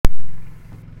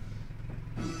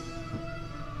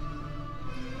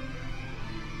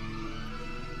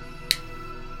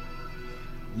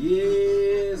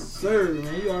Yes, sir,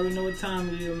 man. You already know what time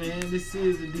it is, man. This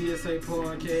is the DSA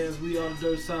podcast. We are the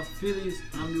Dirt South Phillies.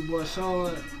 I'm your boy,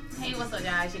 Shard. Hey, what's up,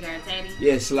 guys? Your girl, Teddy.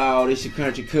 Yes, Slaw. This your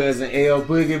country cousin, L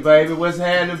Boogie, baby. What's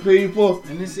happening, people?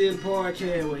 And this is the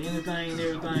podcast where anything and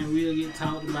everything will get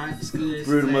talked about, discussed,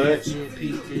 Pretty much.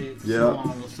 peeked at, Yep. so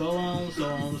on, so on, so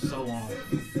on, so on.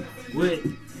 What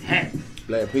happened?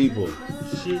 Black people.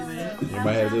 Shit, man.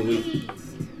 Everybody had a good week?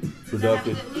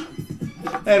 Productive. Have a good week?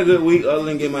 Had a good week other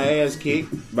than getting my ass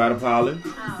kicked by the pollen.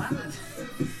 Oh, I was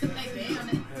like, damn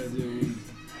it. Had a good week.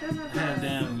 Had a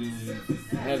damn good week.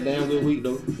 Had a damn good week,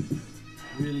 though.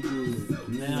 Really good.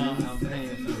 Now I'm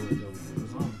paying for it,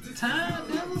 though. I'm tired,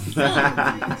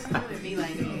 that It would be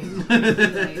like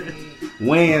that.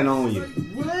 Weighing on you.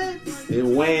 What? It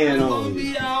weighing It's on gonna you.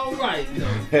 be alright,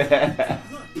 though.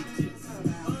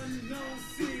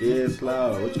 Yeah,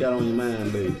 Slaw. What you got on your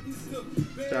mind, baby?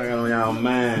 What y'all got on y'all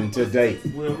mind today?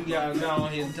 Well, we gotta go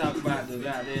on here and talk about the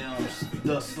goddamn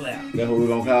the slap. That's what we're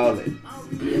gonna call it.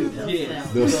 Yeah.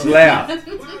 The slap.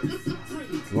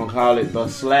 We're gonna call it the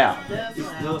slap.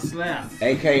 The slap.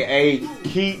 AKA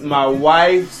keep my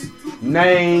wife's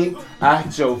name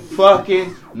out your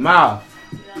fucking mouth.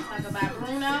 We don't talk about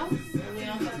Bruno, and we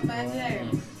don't talk about Jay.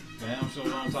 Damn sure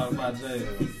don't talk about Jay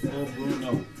or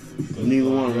Bruno. Neither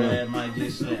one of them. That might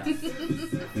get slapped.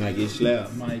 Might get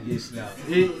slapped. Might get slapped.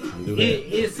 Don't do that.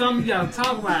 It's something you gotta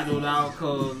talk about though, dog,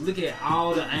 cause look at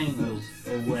all the angles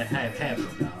of what have happened,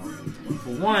 dog. For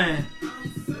one,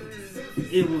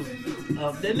 it was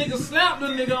that nigga slapped the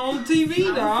nigga on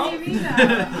TV, dog.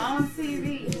 On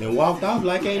TV. And walked off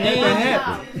like ain't And nothing walked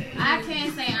happened. I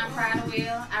can't say I'm proud of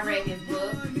Will. I read his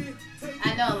book.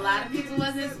 I know a lot of people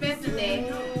wasn't expecting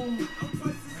that.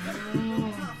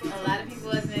 A lot of people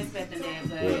wasn't expecting that,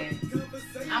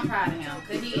 but I'm proud of him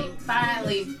because he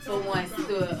finally, for once,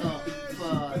 stood up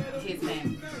for his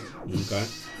family. Okay.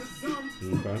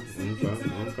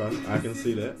 I can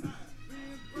see that.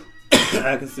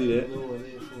 I can see that. Lord,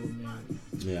 that for a minute.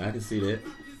 Yeah, I can see that.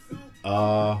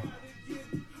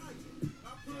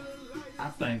 I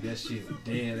think that shit was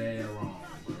dead ass wrong,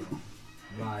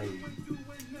 bro.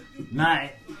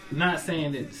 Like, not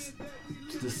saying that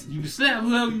you can slap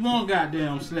whoever you want,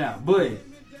 goddamn slap, but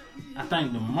I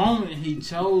think the moment he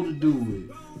chose to do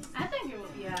it, I think it was,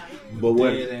 yeah. But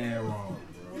what dead ass wrong,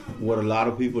 bro. what a lot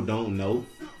of people don't know,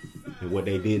 and what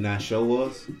they did not show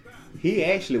us, he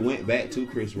actually went back to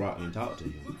Chris Rock and talked to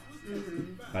him.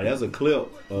 Mm-hmm. Like there's a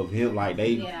clip of him, like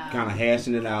they Yeah. kind of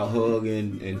hashing it out,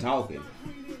 hugging and talking.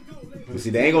 But see,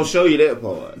 they ain't gonna show you that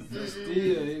part. But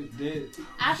still,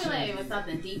 I feel like it was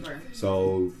something deeper.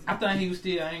 So I think he was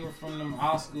still angry from them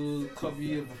Oscars a couple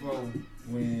years before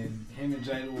when him and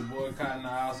Jada were boycotting the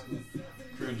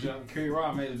Oscars. Kerry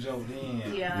Rock made a joke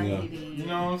then. Yeah, Yeah. he did. You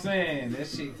know what I'm saying? That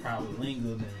shit probably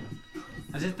lingered.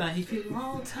 And I just think he picked the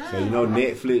wrong time. So you know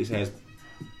Netflix has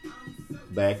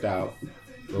backed out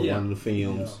of Yeah. one of the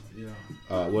films. Yeah.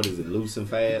 What is it? Loose and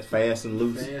Fast? Fast and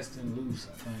Loose? Fast and loose,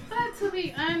 I think. But to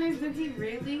be honest, do he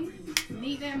really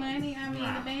need that money? I mean,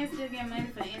 the band still get money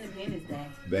for Independence Day.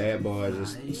 Bad Boy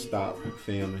just stopped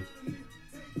filming.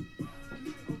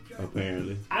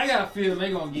 Apparently. I got a feeling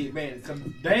they gonna get back because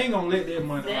they ain't gonna let that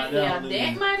money right Yeah, there.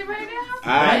 that money right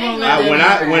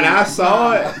now? When I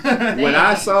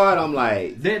saw it, I'm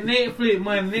like, That Netflix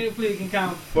money, Netflix can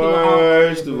kind of.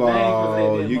 first of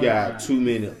all, you got too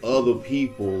many other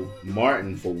people,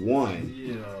 Martin for one,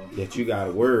 Yeah. that you got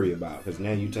to worry about because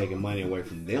now you taking money away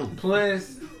from them.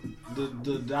 Plus,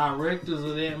 the directors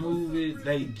of that movie,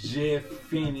 they just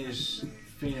finished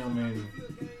filming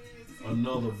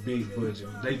another big budget.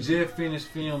 They just finished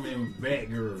filming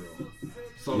Batgirl.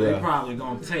 So they Yeah. probably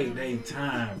gonna take their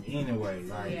time anyway.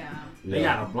 Like Yeah. they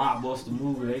got a blockbuster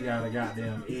movie, they got a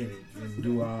goddamn edit and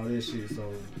do all this shit.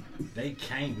 So they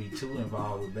can't be too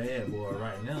involved with Bad Boy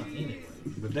right now anyway.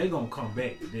 But they gonna come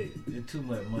back to that. It's too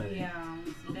much money. Yeah.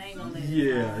 They ain't gonna let it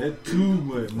Yeah, go. it's too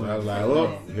much money. I was like,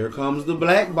 well, here comes the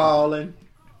blackballing.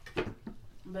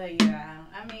 But yeah,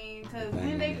 I mean, because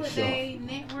when they put Sure. their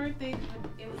net worth, it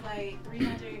was like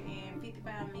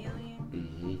 $355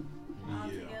 million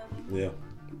altogether. Yeah.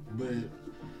 But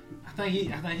I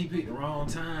think he picked the wrong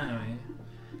time, man.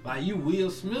 Like you Will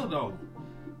Smith though.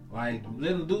 Like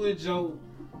let him do his joke.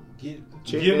 Give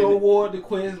the award to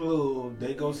Questlove.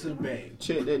 They go to the back.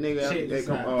 Check that nigga Check out. this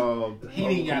They come, He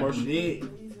ain't got to do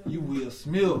that. You Will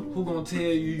Smith. Who gonna tell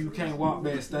you can't walk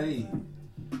backstage?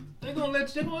 They gonna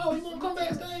let you. Oh, you gonna come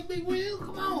backstage, Big Will?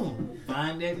 Come on.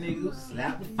 Find that nigga.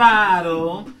 Slap the fire to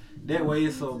him. That way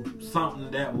it's something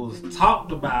that was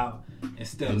talked about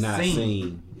instead of not seen.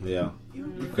 seen. Yeah.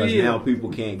 Because feel? now people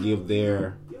can't give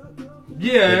their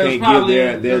Yeah, they it's can't probably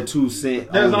give their 2 cents.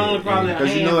 there's only probably a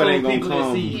because you know it ain't handful gonna of people that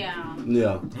come. see it. Yeah.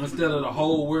 Yeah. Instead of the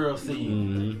whole world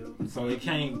seeing. Mm-hmm. So it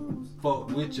can't fuck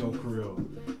with your career.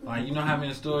 Like, you know how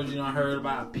many stories you done heard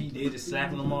about Pete Diddy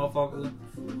slapping a motherfucker,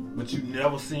 but you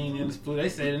never seen in the footage. They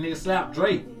say the nigga slapped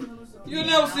Drake. You'll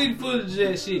never see the footage of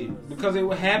that shit because it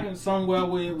would happen somewhere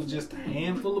where it was just a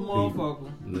handful of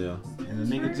motherfuckers, Yeah. and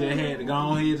the nigga just had to go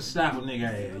on here to slap a nigga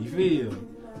ass. You feel?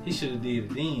 He should have did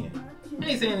it then. I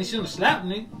ain't saying he shouldn't have slapped a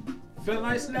nigga. Felt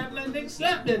like slapping that nigga,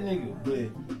 slap that nigga, but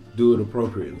Do it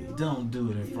appropriately. don't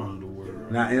do it in front of the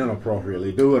world. Not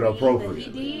inappropriately. Do it But appropriately.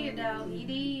 he did though. He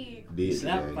did. Did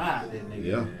Slap yeah. five that nigga.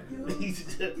 Yeah. He's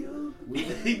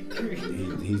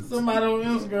Somebody on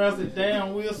Instagram said,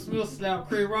 "Damn, Will Smith slapped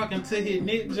Chris Rock until his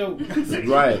neck joke." I said,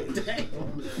 Right. Damn,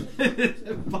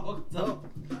 that fucked up.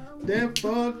 That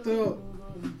fucked up.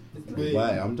 But,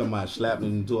 right. I'm talking about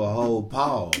slapping into a whole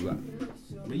pause.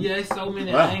 but yeah, there's so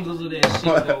many Wow. angles of that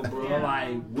shit though, bro.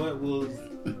 Like, what was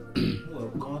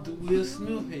going through Will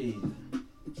Smith head?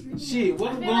 Shit,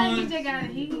 what I was feel like he going? just got.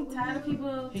 He tired of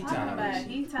people He talking tired of about it. it.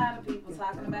 He tired of people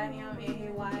talking about him and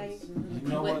his wife. You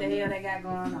know what what? the hell they got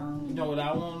going on? You know what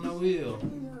I want to know is,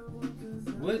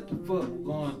 what the fuck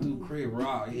going through Chris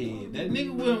Rock head? That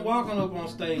nigga wasn't walking up on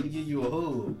stage to give you a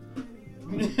hug.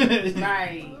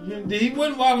 Right. He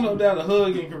wasn't walking up there to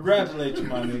hug and congratulate you,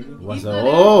 my nigga. What's He up? put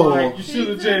in Oh. Like, you should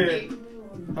have just,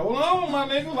 hold on, my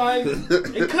nigga. Like,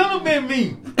 it could have been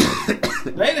me.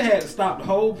 They'd have had to stop the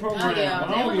whole program. Oh yeah, I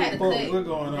they don't would give have a to fuck cut. what's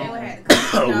going They would on. have to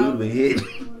cut. Oh, you know? we've been hit.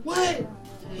 What?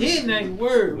 Hitting ain't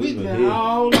word. We We been been hit.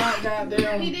 all like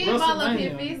goddamn He did ball up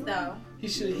his WrestleMania. fist though. He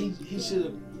should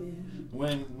have.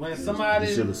 When You somebody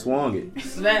should have swung it.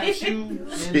 slaps you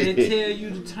and they tell you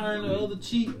to turn the other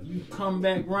cheek, you come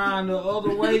back round the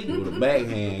other way. With a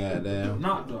backhand, goddamn.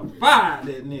 Knocked the fire out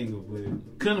that nigga,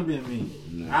 but couldn't have been me.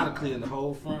 Nah. I'd have cleared the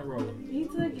whole front row. He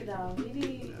took it though. He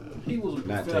did. He was a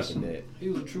Not taking professional. that. He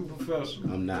was a true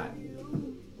professional. I'm not.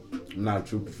 I'm not a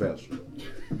true professional.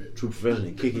 True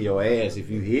professional kicking your ass if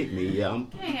you hit me. Yeah, I'm.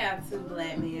 Can't have two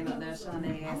black men up there showing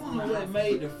their I ass. don't know what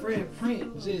made the Fred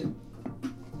Prince just.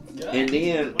 And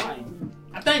then- like,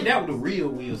 I think that was the real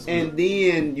Will Smith. And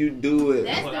then you do it.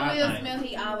 That's what the I Will think. Smith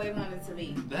he always wanted to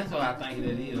be. That's what I think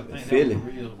that is. I think Philly. that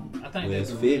was the real. I think Well, that's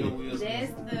it's the Philly. real Will Smith.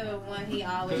 That's the one he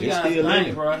Cause always. you It's gotta still think,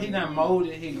 in. bro. He done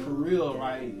molded his career,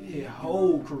 right? His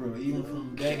whole career, even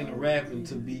from back in the rapping,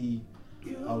 to be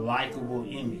a likable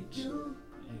image.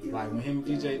 Like when him and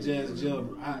DJ Jazz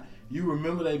Jill, you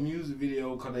remember that music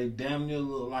video because they damn near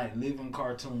look like living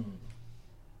cartoons.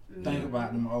 Think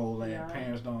about them old Yeah.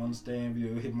 parents don't understand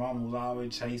video. His mama was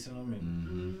always chasing him, and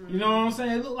Mm-hmm. you know what I'm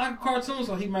saying. It looked like a cartoon,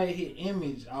 so he made his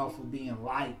image off of being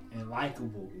light and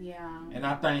likable. Yeah. And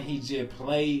I think he just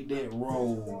played that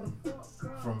role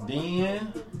from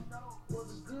then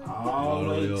all the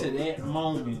way to that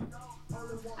moment.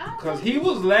 Because he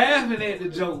was laughing at the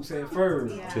jokes at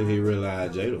first. Yeah. Till he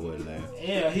realized Jada wasn't there.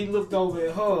 Yeah, he looked over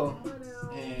at her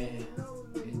and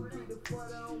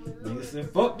nigga said,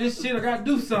 fuck this shit, I gotta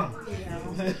do something. Yeah.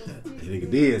 Nigga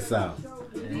did something.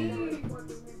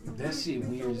 And that shit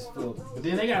weird as fuck. But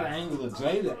then they got an angle of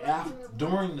Jada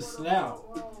during the slap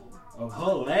of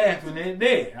her laughing at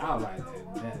that. I was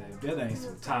like, that ain't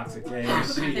some toxic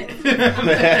ass shit.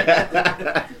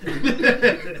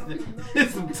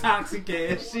 It's some toxic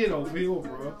ass shit over here,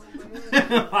 bro.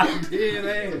 Like dead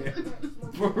ass.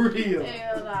 For real.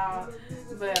 Hell no.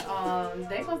 But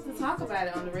they supposed to talk about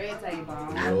it on the red table.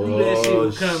 I knew that shit Oh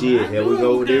was coming. shit! I Here knew we it go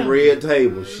was with that coming. red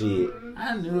table shit.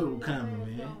 I knew it was coming,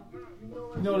 man.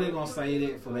 You know they gonna say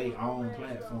that for their own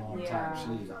platform type Yeah.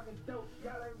 shit.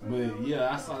 But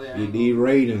yeah, I saw that. Get these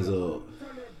ratings up.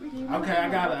 Okay, I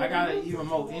got an even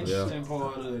more interesting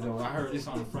part of it though. I heard this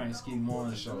on the Frank Ski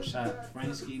Morning Show. Shout out to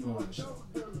Frank Ski Morning Show.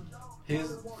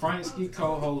 His Frank Ski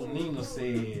co-host Nina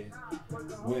said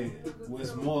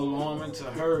what's more alarming to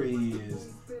her is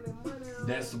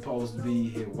that's supposed to be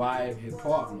his wife, his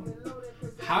partner.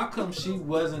 How come she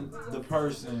wasn't the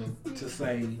person to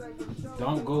say,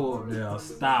 don't go up there,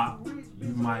 stop,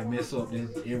 you might mess up this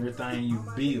everything you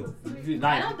built.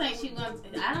 I don't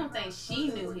think she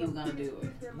knew he was gonna do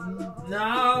it.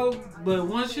 No, but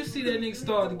once you see that nigga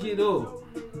start to get up,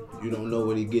 You don't know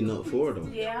what he getting up for though.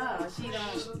 Yeah, she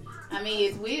don't. I mean,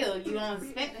 it's Will. You don't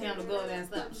expect him to go there and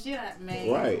slap the shit out, man.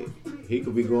 Right. He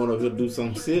could be going up here to do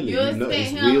something silly. You You know, expect it's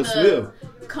him Will to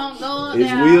Smith. Come go up It's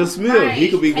there. Will Smith. Right. He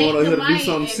could be Take going up the here to do mic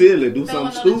something and silly, do throw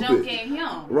something another joke stupid. at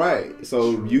him. Right.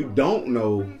 So you don't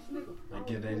know. I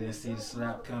guess they didn't see the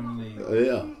slap coming in.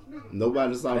 Yeah.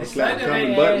 Nobody saw the They slap said that coming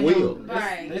they but had Will. him.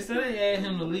 Right. They said they asked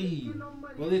him to leave.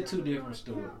 Well, it's two different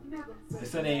stories. They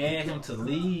said they asked him to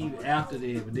leave after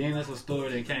that, but then there's a story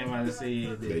that came out and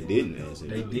said that They didn't ask him.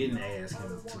 they didn't ask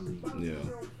him to leave.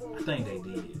 Yeah. I think they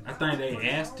did. I think they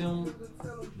asked him,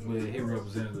 but his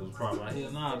representative was probably like,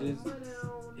 hell no, this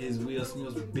is Will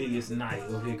Smith's biggest night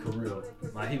of his career.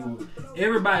 Like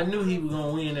everybody knew he was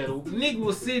gonna win that. Nigga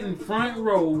was sitting front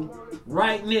row,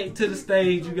 right next to the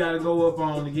stage. You gotta go up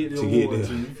on to get the award.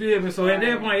 You feel me? So at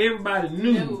that point, everybody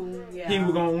knew he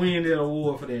was gonna win that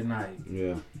award for that night.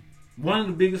 Yeah. One of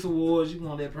the biggest awards. You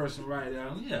want that person right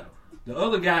down. Yeah. The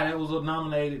other guy that was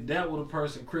nominated, that was the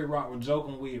person Chris Rock was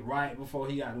joking with right before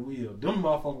he got the wheel. Them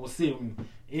motherfuckers was sitting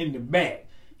in the back.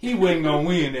 He wasn't gonna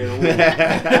win that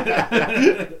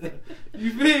award. You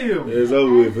feel me? It's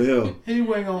over with for him. He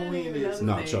wasn't gonna win this.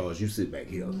 Nah, Charles, you sit back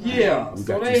here. Yeah. We So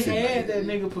got you they sitting had back that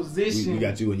here. nigga position We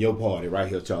got you in your party right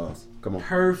here, Charles. Come on.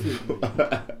 perfect.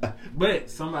 But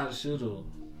somebody should have.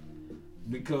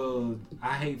 Because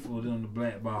I hate for them to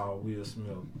blackball Will Smith.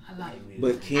 I like Will.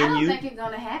 But I can don't you? think it's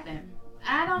gonna happen.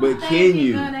 I don't But think can it's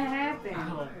you? gonna happen. I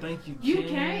don't think you can. You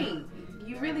can't.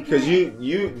 You really can't. Because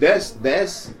you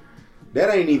that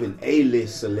ain't even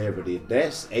A-list celebrity.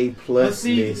 That's A plus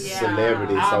see, list yeah.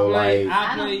 celebrity. So like,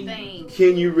 I don't think.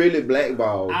 can you really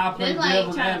blackball? I play It's like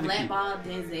devil's trying to advocate. blackball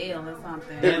Denzel or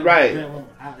something. It- right.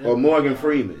 Or Morgan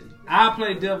Freeman. I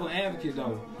play devil advocate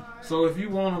though. So if you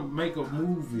want to make a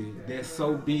movie that's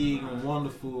so big and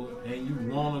wonderful, and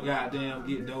you want to goddamn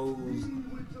get those,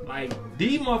 like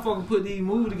these motherfuckers put these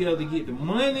movies together to get the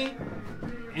money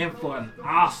and for an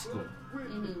Oscar.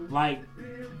 Mm-hmm. Like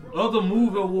other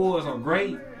movie awards are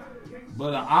great, but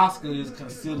an Oscar is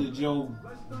considered your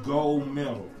gold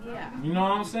medal. Yeah. You know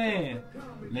what I'm saying?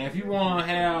 Now if you want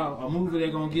to have a movie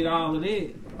that's gonna get all of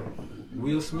that,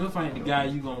 Will Smith ain't the guy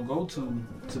you gonna go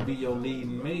to be your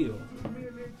leading male.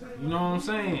 You know what I'm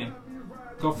saying?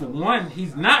 Cause for one,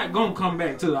 he's not gonna come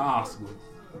back to the Oscars.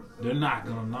 They're not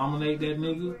gonna nominate that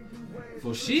nigga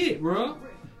for shit, bro.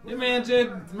 That man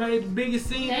just made the biggest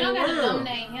scene They in don't the gotta world.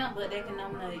 nominate him, but they can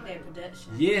nominate their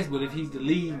production. Yes, but if he's the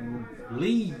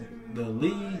lead,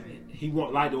 he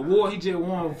want like the award he just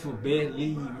won for best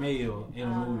lead male in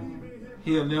a movie.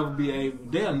 He'll never be able.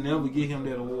 They'll never give him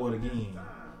that award again,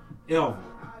 ever.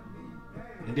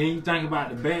 And then you think about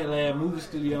the Backlash movie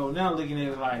studio. Now looking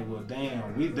at it like, well,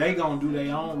 damn, they gonna do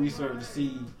their own research to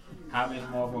see how many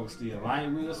motherfuckers still like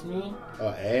Will Smith.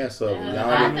 Ass of it.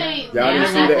 I Y'all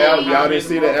didn't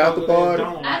see the after party.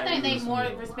 I think they more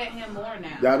respect him more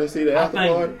now. Y'all didn't see the after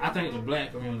party. I think the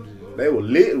black community. They were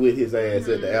lit with his ass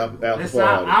at the after That's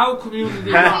party. our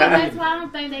community. That's why I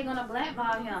don't think they're gonna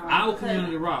blackball him. Our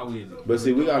community rock with it. But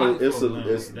see, we gotta. White It's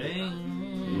folks, a.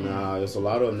 dang. Nah, it's a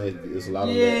lot of them. It's a lot of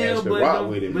them Yeah, that actually but rock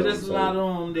with him. but though, there's a so. lot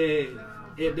of them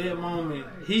that at that moment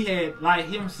he had like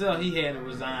himself. He had to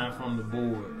resign from the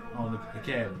board on the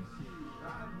academy.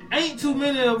 Ain't too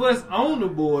many of us on the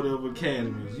board of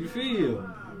academies. You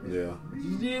feel? Yeah.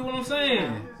 You dig what I'm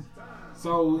saying?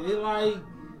 So it like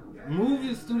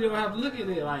movie studio have to look at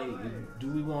it like, do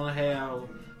we want to have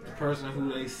the person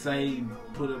who they say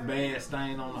put a bad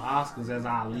stain on the Oscars as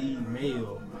our lead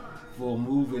male for a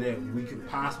movie that we could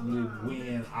possibly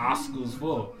win Oscars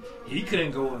for? He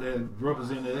couldn't go up there and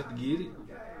represent us to get it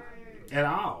at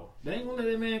all. They ain't gonna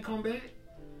let that man come back.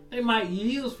 They might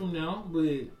years from now, but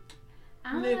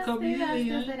I'm in a couple years, still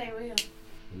yeah. say they will.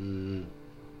 Mm.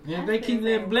 And if they keep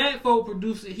letting black folk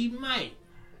produce it, he might.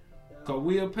 Cause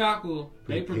Will Packer,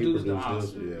 they He produced the produced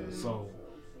Oscar. this, yeah. So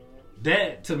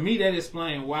that to me that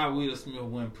explains why Will Smith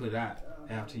wasn't put out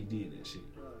after he did that shit.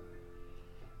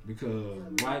 Because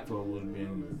white folk would have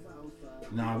been,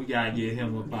 nah, we gotta get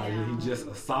him up out of here. He just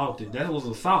assaulted. That was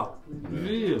assault. You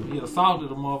feel? He assaulted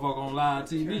a motherfucker on live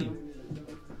TV.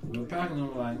 Will Packer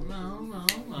was like,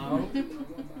 no.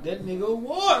 That nigga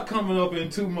award coming up in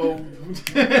 2 more.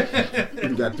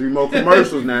 We got 3 more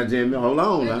commercials now, Jimmy. Hold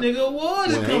on now. That nigga award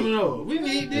is coming up. We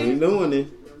need We ain't this. doing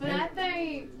it. But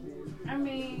I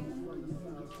mean,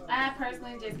 I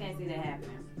personally just can't see that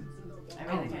happening. I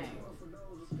really can't.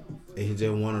 It's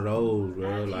just one of those,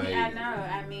 bro. Like I know.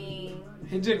 I mean,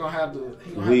 He just gonna have to.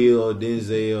 Will,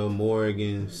 Denzel,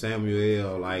 Morgan,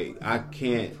 Samuel. Like I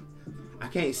can't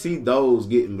see those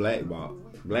getting blackballed,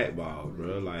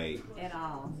 bro. Like, at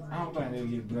all. I don't think they'll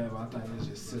get blackballed. I think they'll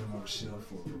just sit them on the shelf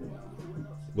for a little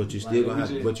while. but you still Like, gonna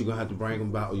we have, but you gonna have to bring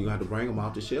them out. You gonna have to bring them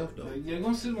off the shelf though. They're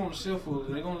gonna sit them on the shelf for.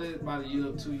 They're gonna let about a year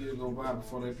or 2 years go by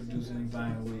before they produce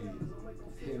anything with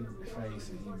heavy face.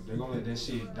 And they're gonna let that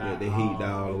shit die. Let the heat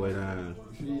die all the way down.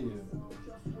 Yeah.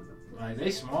 Like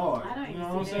they smart. I don't You even know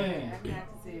what I'm see saying? that. I can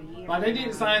have to see a year. Like they did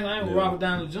the same thing with Yeah. Robert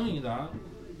Downey Jr. dog.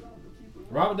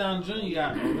 Robert Downey Jr.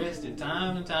 got arrested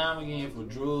time and time again for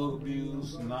drug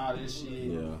abuse and all this shit.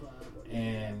 Yeah.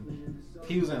 And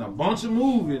he was in a bunch of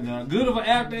movies. Now, good of an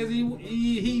actor as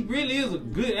he really is a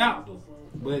good actor.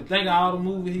 But think of all the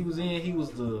movies he was in, he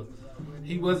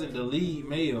wasn't the lead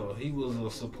male. He was a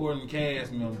supporting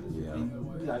cast member. Yeah.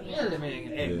 He like, yeah, that man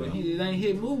can act, Yeah. but it ain't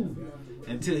his movie.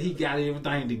 Until he got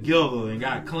everything together and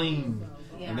got clean.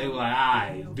 Yeah. And they were like,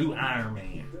 alright, do Iron Man.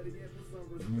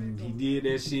 And he did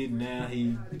that shit, and now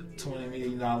he $20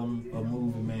 million a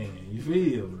movie man. You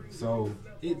feel me? So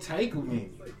it take a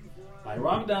minute. Like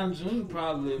Robert Downey Jr.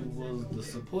 probably was the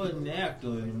supporting actor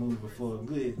in the movie for a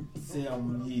good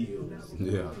 7 years.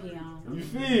 Yeah. Yeah. You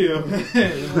feel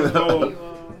me?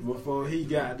 before he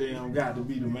got to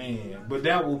be the man. But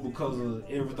that was because of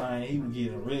everything he was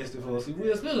getting arrested for. See,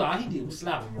 Will Smith, all he did was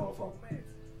slap a motherfucker.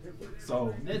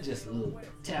 So that's just a little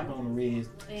tap on the wrist,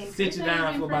 sit you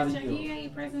down for about a year. He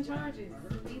ain't pressing charges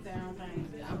either, I don't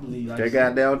think. I believe like They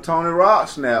got down Tony Rock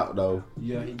snapped though.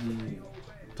 Yeah, he did.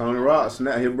 Tony Rock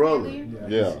snapped his brother.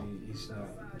 Yeah.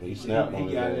 He He snapped on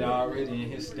He got his it ass. already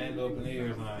in his stand up and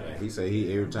everything. He say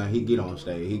he every time he get on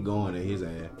stage, he going at his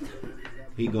ass.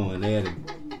 He going at him.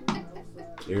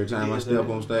 Every time I step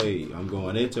on stage, I'm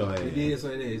going at your ass. He did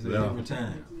say that. He said Yeah. every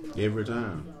time. Every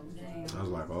time. I was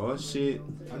like, oh shit.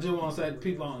 I just want to say the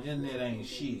people on the internet ain't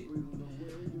shit.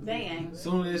 They ain't.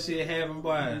 Soon as that shit happened,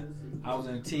 boy, I was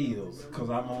in tears because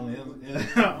I'm on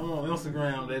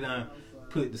Instagram. They done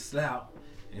put the slap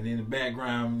and in the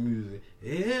background music.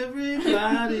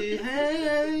 Everybody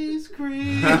hates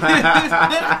Chris.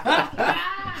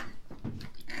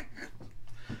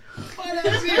 Boy,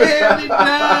 that shit had me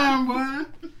dying, boy.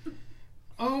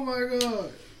 Oh my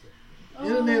god.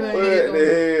 Internet ain't What hitting the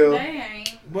no, hell? They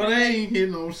ain't. but they ain't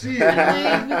hitting no shit.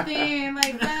 Like within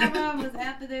like 5 hours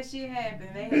after that shit happened,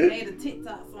 they had made a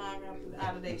TikTok song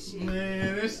out of that shit.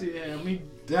 Man, that shit had me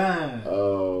dying.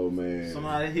 Oh man.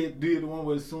 Somebody did the one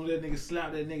where as soon as that nigga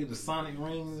slapped that nigga, the sonic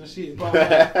rings and shit.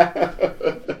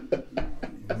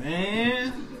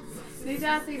 Man. Did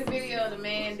y'all see the video? The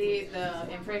man did the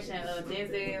impression of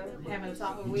Denzel having a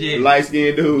talk with Yeah. Light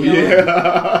skinned dude,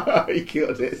 yeah. He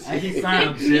killed that He shit.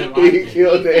 sounded shit like He that.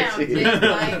 killed that sound shit. just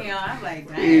like him. I'm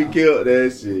like, He damn. killed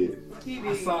that shit. He I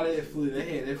did. saw that footage.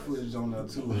 They had that footage on there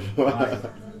too. Like,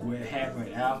 what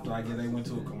happened after, I guess they went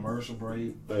to a commercial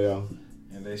break Yeah.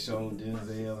 and they showed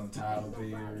Denzel and Tyler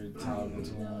Perry talking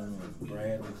to him and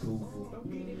Bradley Cooper.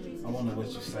 I wonder what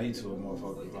you say to a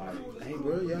motherfucker like, Hey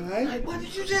bro, you alright? hey, why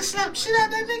did you just slap shit out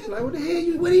that nigga? Like what the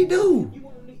hell what'd he do?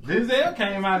 Denzel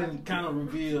came out and kind of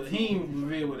revealed, he didn't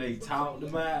reveal what they talked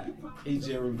about. He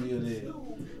just revealed that,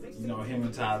 you know, him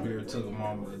and Tyler Perry took a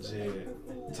moment to just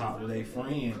talk to their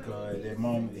friend, cause at that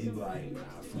moment he was like, nah,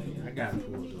 friend, I got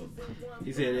pulled up.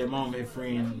 He said at that moment his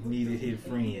friend needed his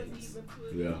friends.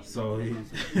 Yeah. So he,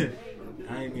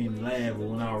 I ain't mean to laugh, but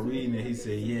when I was reading it, he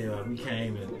said, yeah, we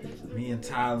came and me and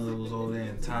Tyler was over there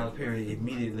and Tyler Perry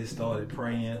immediately started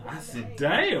praying. I said,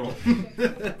 damn.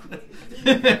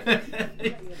 Did I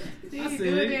he said,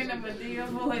 do it in a Madea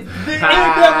voice? That's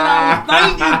what I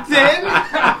was thinking, Teddy.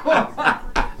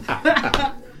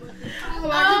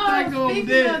 Oh,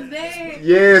 speaking of that,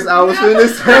 Yes, I was finna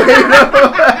say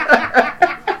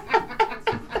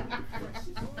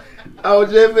I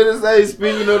was just finna say,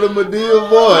 speaking of the Madea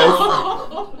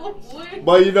voice.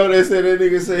 But you know they said that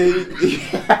nigga say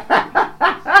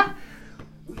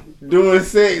he doing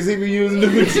sex, he be using the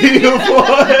Madea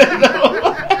voice.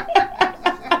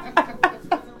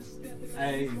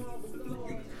 Hey,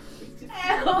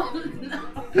 hell no.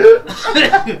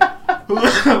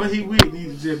 whoever he with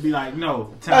needs to just be like,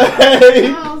 no, time out.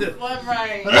 Hey, Oh, what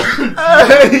right?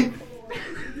 hey,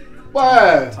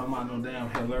 why? Talking about no damn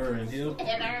Heller and Hill.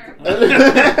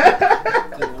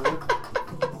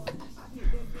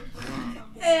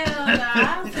 Hell no.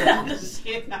 I slapped the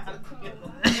shit out of him.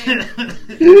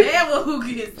 Damn, well, who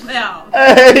gets slapped?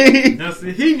 Hey, Now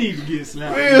see, he need to get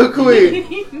slapped. real quick,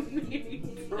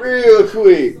 real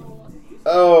quick.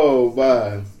 Oh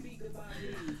my.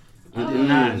 I did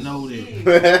not know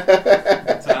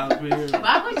that. Tyler Perry.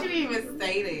 Why would you even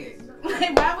say that?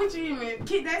 Like, why would you even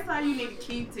keep? That's all you need to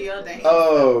keep till your day.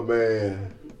 Oh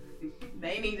man.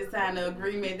 They need to sign the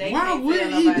agreement. They Why can't would tell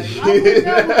he? nobody. Why would he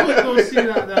never put no shit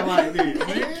out there like this,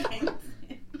 man?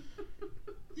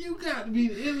 You got to be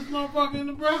the illest motherfucker in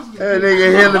Nebraska. That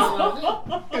nigga Henderson.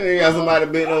 That nigga got somebody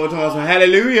bent over to us.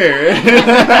 Hallelujah.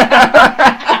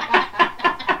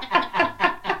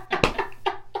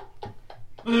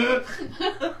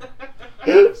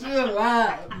 Chill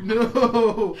out.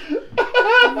 No.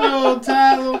 No,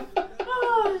 Tyler.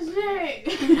 Oh shit.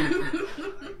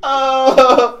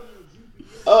 Oh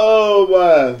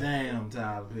my. Damn,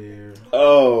 Tyler Perry. Oh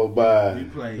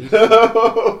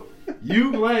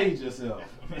You played yourself.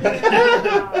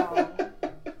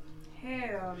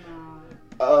 Hell no.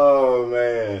 Oh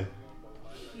man.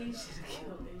 He should have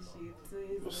killed that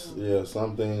shit too. Yeah,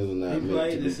 some things are not He meant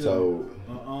played to be himself. told.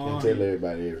 Can't tell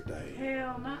everybody everything.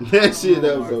 Hell no. That shit,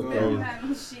 that was so my God. crazy. Not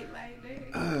no shit like that.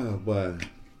 Oh boy.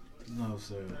 No,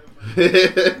 sir.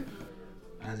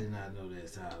 I did not know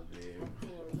that's how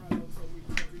bad.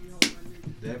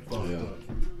 That fucked Yeah. up.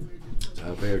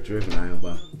 I'm very tripping I am,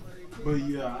 but But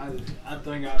yeah, I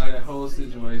think out of that whole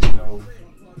situation though,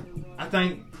 I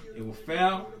think it was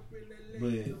fair,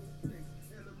 but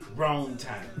wrong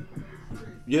time.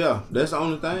 yeah, that's the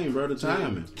only thing, bro. The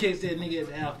timing. Catch that nigga at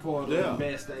the after party Yeah. on the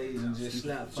backstage and just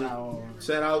slap firearms.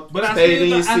 Sat out, But I stayed in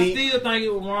your still seat. think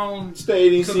it was wrong. Stayed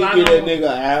in your 'cause seat, I get that don't-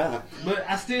 nigga out. But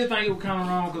I still think it was kind of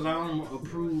wrong because I don't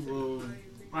approve of.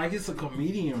 Like, it's a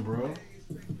comedian, bro.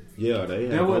 Yeah, they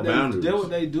have That's no what boundaries. That's what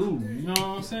they do. You know what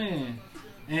I'm saying?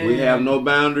 And, We have no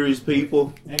boundaries,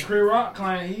 people. And Chris Rock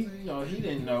claimed he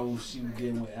didn't know she was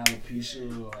getting with alopecia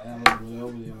or whatever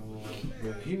it was.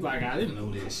 But he was like, I didn't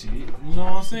know that shit. You know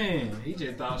what I'm saying? He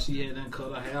just thought she had done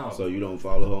cut her hair. So you don't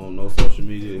follow her on no social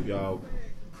media if y'all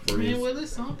Man, friends. well,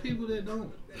 there's some people that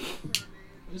don't.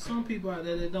 There's some people out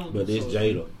there that don't. But do it's social.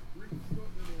 Jada.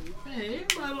 Man,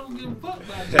 everybody don't give a fuck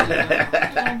about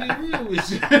Jada. I'm gonna be real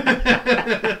with you.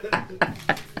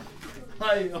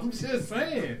 Like, I'm just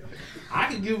saying. I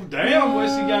can give a damn what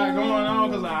she got going on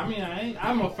because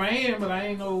I'm a fan, but I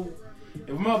ain't know. If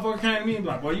a motherfucker came to me and be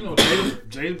like, boy, you know,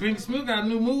 Jada Pinkett Smith got a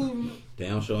new movie.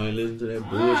 Damn sure ain't listen to that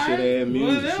bullshit ass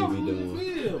music she be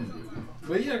doing.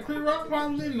 But yeah, Chris Rock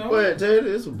probably didn't know. What, Taylor?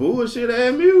 It's some bullshit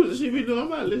ass music she be doing. I'm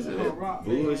not listening to Oh, that rock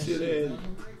bullshit shit, ass,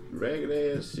 man. ragged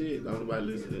ass shit. Don't nobody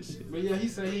listen to that shit. But yeah, he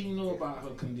said he didn't know about her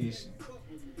condition.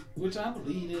 Which I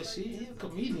believe that shit. He's a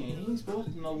comedian. He ain't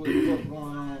supposed to know what the fuck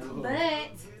going on with her.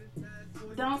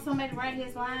 But don't somebody write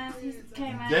his lines? He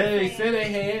came out. They and said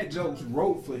they had jokes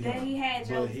wrote for him. that he had But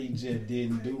jokes. he just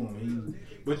didn't do them.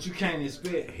 But you can't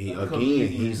expect He's a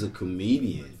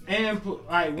comedian. and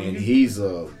like when And you, he's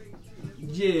a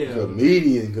yeah,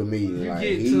 comedian. you Like,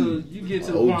 get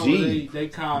to the OG. point where they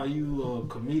call you a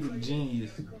comedic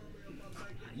genius.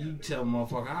 You tell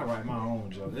motherfucker, I write my own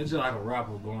joke. It's just like a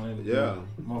rapper going in the Yeah.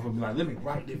 motherfucker be like, let me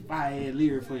write this fire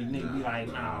lyric for you. Nigga be like,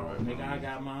 nah, nigga, I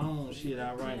got my own shit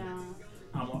I write. Yeah.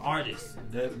 I'm an artist.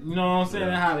 That, you know what I'm saying? Yeah.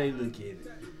 That's how they look at it.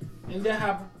 And that's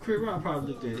how Chris Rock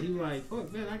probably looked at it. He was like,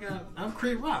 fuck man, I'm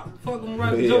Chris Rock. Fuck, I'm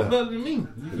writing a joke better than me.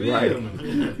 You feel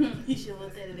Right. me? He should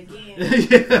look at it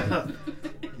again.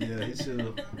 Yeah, he should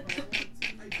have.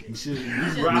 He should Should've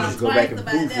have. thought Let's go twice back and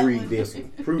about that proofread one. this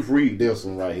one. Proofread this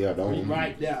one right here. Don't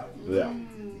Right out. Yeah.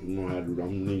 You know how to do. I'm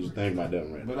gonna need you to think about that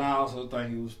one right. But I also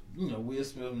think it was, Will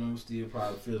Smith and them still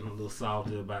probably feeling a little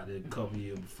salty about that a couple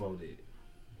years before that.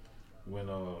 When,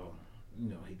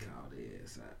 he called their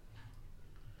ass out.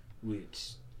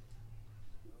 Which,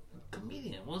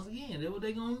 comedian, once again, that's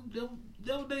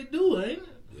what they do, ain't it?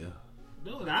 Yeah.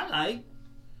 That's what I like.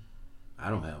 I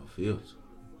don't have a filter.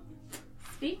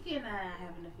 Speaking of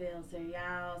having a filter,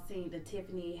 y'all seen the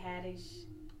Tiffany Haddish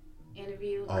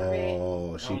interview?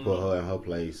 Oh, she put her in her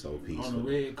place so On the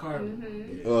peacefully. red carpet.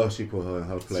 Mm-hmm. Oh, she put her in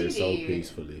her place She so did.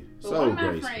 peacefully. But So one of my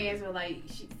gracefully. friends were like,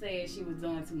 she said she was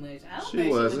doing too much. I don't She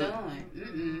think wasn't. she was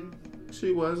doing.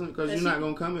 She wasn't, because But you're she- not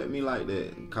going to come at me like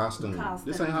that. Costume.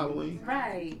 This ain't Halloween.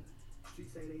 Right.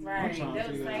 Right. trying to That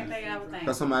was the figure same out- thing I was thinking.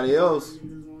 Because somebody else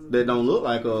that don't look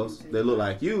like us, that look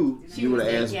like you, She you would was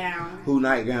have in asked gown. who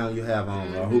nightgown you have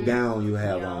on or who Mhm. gown you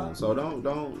have Yeah. on. So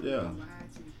don't, yeah.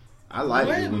 I like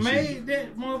What it when made she,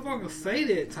 that motherfucker say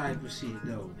that type of shit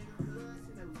though?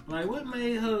 Like, what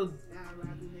made her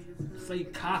say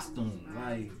costume?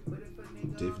 Like,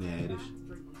 Tiffany Haddish.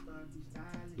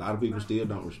 A lot of people still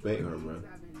don't respect her, bro,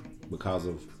 because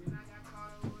of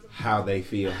how they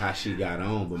feel, how she got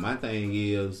on. But my thing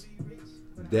is,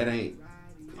 that ain't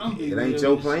it ain't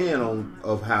your plan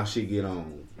of how she get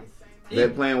on.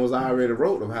 That plan was already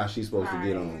wrote of how she's supposed to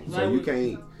get on. So Like you with-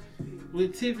 can't.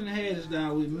 With Tiffany Haddish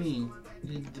down with me,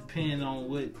 it depends on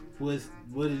what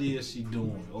it is she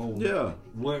doing or Yeah.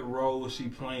 what role she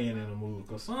playing in the movie.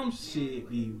 Cause some shit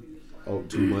be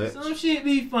Too much.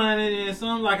 funny, and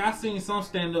some like I seen some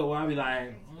stand up where I be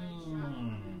like,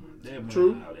 that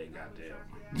True. How they got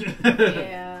there.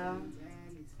 Yeah.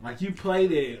 Like you play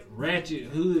that ratchet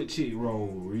hood chick role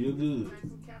real good.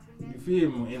 You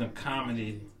feel me? In a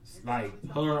comedy, like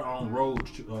her on girls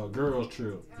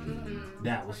trip, Mm-hmm.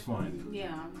 that was funny.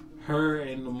 Yeah. Her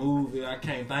in the movie, I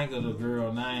can't think of the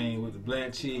girl name with the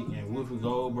black chick and Whoopi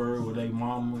Goldberg with their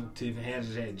mama. Tiffany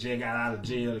Haddish had just got out of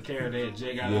jail. The character had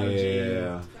just got out of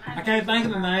jail. Yeah. I can't think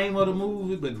of the name of the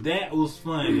movie, but that was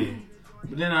funny.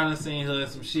 But then I done seen her in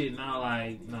some shit, and I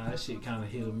like, nah, that shit kind of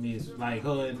hit or miss. Like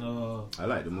her and I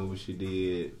like the movie she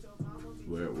did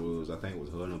where it was, I think it was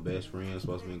her and her best friend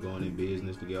supposed to be going in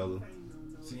business together.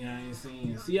 See, I ain't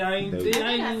seen. See, I ain't. They-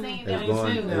 I ain't seen They that.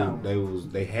 was seen that. going.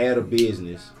 They had a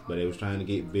business, but they was trying to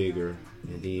get bigger,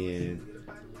 and then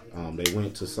they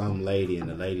went to some lady, and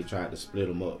the lady tried to split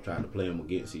them up, tried to play them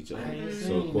against each other. I ain't So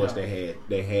seen of course that.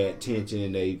 they had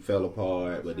tension, they fell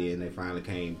apart, but then they finally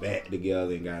came back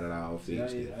together and got it all I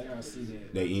fixed. gotta see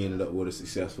that. They ended up with a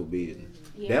successful business.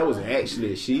 Yeah. That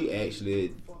was she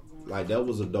actually like that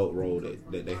was a dope role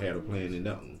that they had her playing in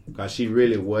that one, because she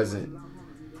really wasn't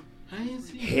I ain't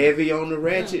seen. heavy on the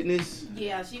ratchetness.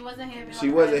 Yeah, she wasn't heavy. She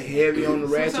wasn't heavy on the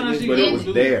Sometimes ratchetness, she but it can was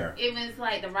do there. It was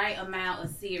like the right amount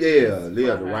of Yeah, seriousness.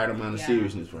 the for right her. amount of Yeah.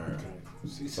 seriousness for her.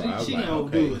 She So I was can like,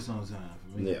 overdo okay. it sometimes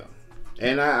for me. Yeah,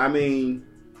 and I mean,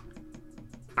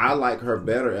 I like her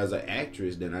better as an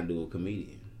actress than I do a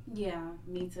comedian. Yeah,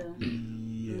 me too.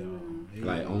 Yeah.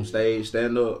 Like on stage,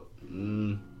 stand up.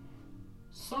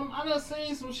 I done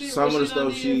seen some shit. Some where of the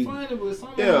stuff she she- done did funny, but some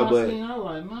Yeah, of but- I seen, I was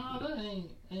like, nah, that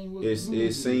ain't what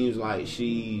It seems like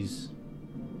she's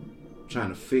trying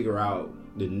to figure out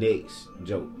the next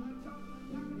joke.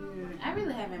 I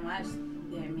really haven't watched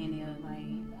that many of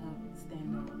like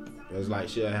stand-ups. It's like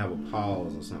she'll have a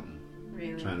pause or something,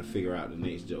 Really. trying to figure out the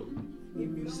next joke.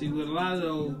 See, with a lot of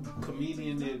those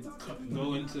comedians that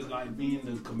go into like being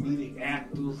the comedic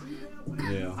actors,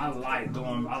 Yeah, I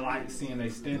like seeing they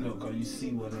stand up because you see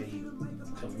where they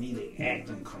comedic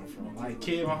acting come from. Like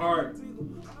Kevin Hart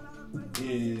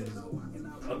is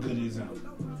a good example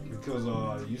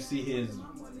because you see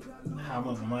how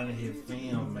much money his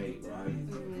film made,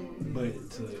 right? But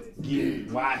to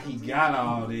get why he got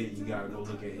all that, you gotta go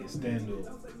look at his stand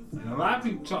up. And a lot of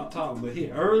people talk, but his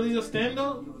earlier stand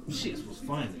up shits was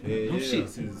funny. Yeah, Them yeah.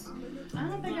 shits is I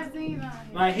don't think I've seen that.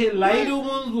 like his later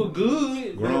ones were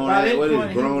good. but grown by ass, that what point,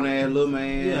 is grown ass little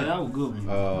man? Yeah, that was good.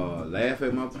 Laugh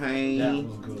at my That pain.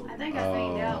 was good. I think I've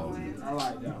seen that one. I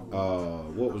like that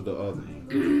one. What was the other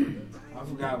one? I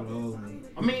forgot what the other one.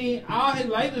 I mean, all his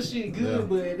later shit good, Yeah.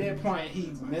 but at that point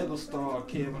he mega star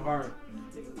Kevin Hart.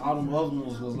 All them other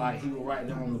ones was like he was right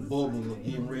there on the bubble of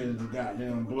getting ready to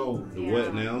goddamn blow. The Yeah.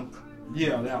 what now?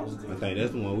 Yeah, that was I good. think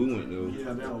that's the one we went to.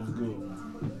 Yeah, that was good.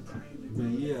 But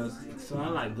yeah, so I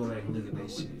like go back and look at that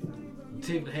shit.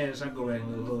 Tiffany Haddish, I go back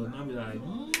and look at her and I be like,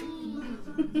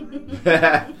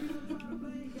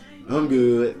 I'm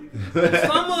good.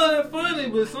 some of it funny,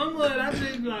 but some of it I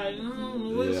just be like, I don't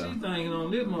know what Yeah. she thinking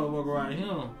on this motherfucker right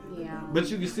here. Yeah. But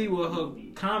you can see where her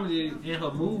comedy and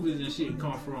her movies and shit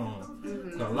come from.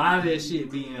 Mhm. 'Cause a lot of that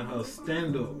shit be in her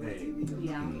stand up act.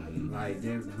 Yeah. Like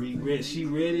that she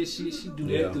read it, she do that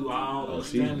Yeah. through all Oh, the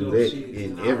she stand do up that shit.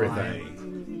 in And I'm everything.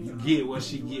 like, you get what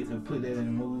she get to put that in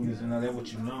the movies and all that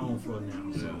what you known for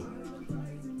now. So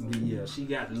but yeah, she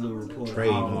got the little report all the way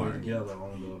Trademark. together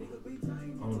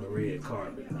on the red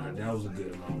carpet. That was a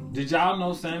good moment. Did y'all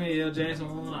know Samuel L. Jackson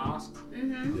won an Oscar?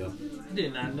 Mhm. Yeah. I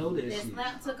did not know that That shit.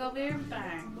 slap took over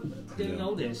everything. Didn't Yeah.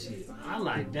 know that shit. I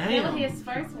like, That damn. was his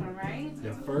first one, right?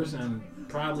 The first and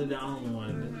probably the only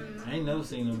one. I ain't never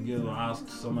seen him give an Oscar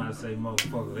to somebody say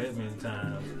motherfucker that many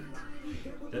times.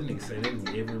 That nigga say that in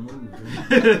every movie.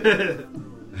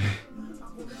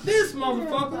 This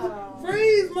motherfucker.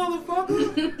 Freeze,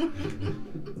 motherfucker.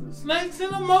 Snakes in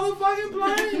a motherfucking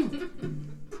plane.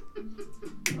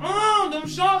 Oh, them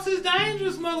sharks is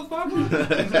dangerous, motherfucker.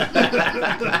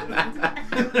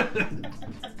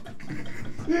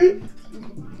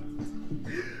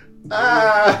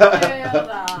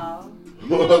 Hell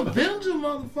You an Avenger,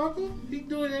 motherfucker. He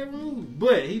doing that movie.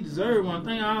 But he deserved one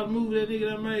thing. All the movie that nigga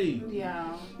done made. no.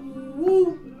 Yeah.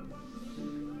 Woo.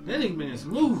 That nigga been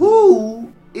smooth.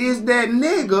 Who is that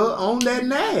nigga on that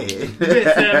nag?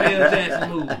 Best Samuel L. Jackson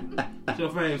movie. What's your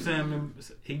favorite Samuel?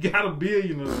 He got $1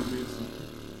 billion of it.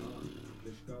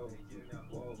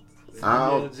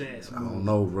 Samuel L. Jackson I movie. don't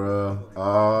know, bro.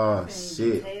 Oh,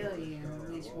 shit. Hell yeah.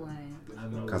 Which one? I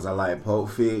know. Because I like Pulp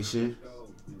Fiction.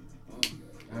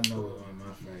 I know it was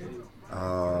my favorite.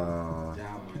 Uh, Y'all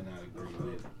might not agree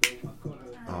with it.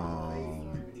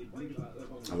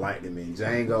 I liked him in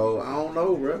Django. I don't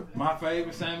know, bro. My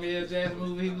favorite Samuel L. Jackson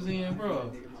movie he was in,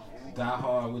 bro. Die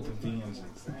Hard with the Vengeance.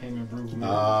 Him and Bruce Willis.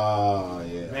 Oh,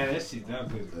 yeah. Man, that shit that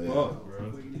good as Yeah. fuck,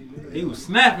 bro. He was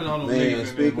snapping on them niggas. in Man, that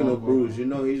speaking of motherfucker. Bruce, you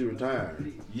know he's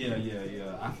retired. Yeah.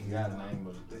 I forgot the name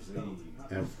of the disease.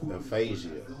 aphasia,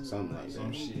 something like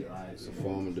Some that. shit like It's a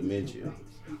form of dementia.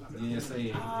 yeah, say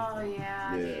it. Oh yeah.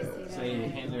 I did see that. Say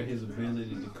it hinder his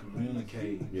ability to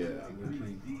communicate Yeah.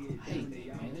 with people. Hey,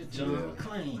 man, that's John Yeah.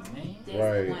 McClane, man. That's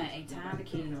Right. the one. A Time to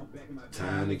Kill.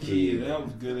 Time to Yeah, kill. that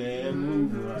was good ass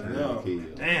movie right Time there. to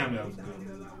Kill. Damn, that was good.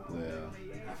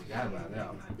 Yeah. I forgot about that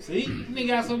one. See, nigga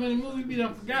got so many movies, we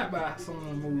done forgot about some of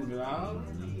the movies, dog.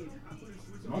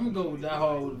 So I'm gonna go with that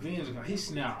hard with Avengers. He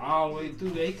snapped all the way through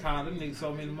there. He called them niggas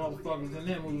so many motherfuckers in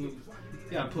that movie.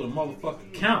 You gotta put a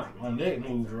motherfucking count on that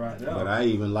movie right there. But I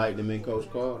even liked him in Coach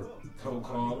Carter. Cold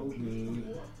Carter,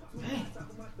 good. Damn.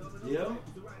 Yeah.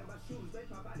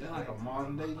 They're like a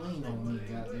modern day lean on me,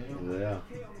 goddamn. Yeah.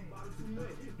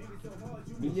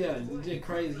 But yeah, it's just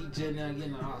crazy. He just now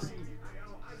getting an Oscar.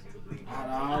 Out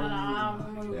of all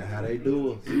the movies. That's how they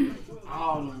do it.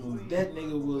 All the movies. That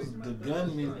nigga was the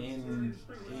gunman in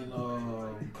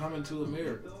Coming to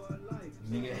America.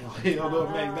 Nigga held up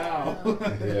McDowell.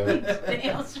 Yeah.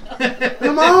 Damn sure.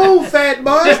 Come on, fat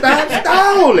boy, stop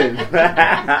stalling.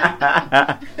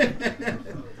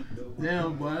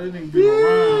 Damn, boy, that nigga been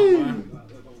around, boy.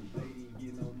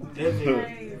 That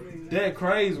nigga, that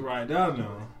crazy right there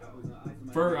now.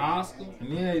 First Oscar,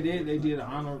 and then they did an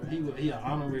honor. He an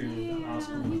honorary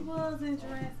Oscar. Yeah, he was in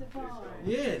Jurassic Park.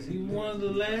 Yes, he was one of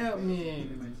the lab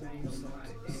men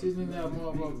sitting in that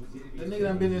motherfucker. That nigga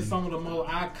done been in some of the most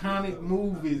iconic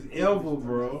movies ever,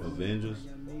 bro. Avengers.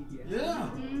 Yeah.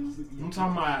 I'm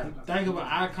talking about, think of an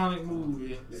iconic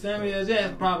movie. Samuel L.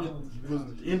 Jackson probably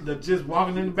was just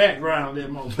walking in the background of that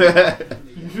motherfucker.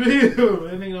 You feel?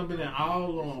 That nigga done been in all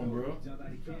along, bro.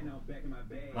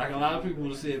 Like a lot of people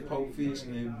would have said Pulp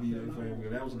Fiction, they'd be their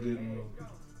favorite. That was a good movie.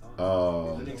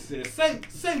 That nigga said,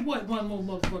 say what one more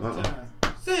motherfucking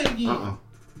time. Say it again.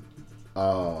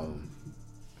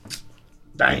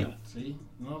 Damn. See?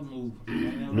 Another movie.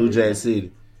 New Jack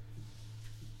City.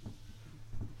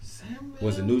 Samuel,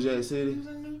 Was it New Jack he City? was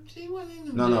in New, he wasn't in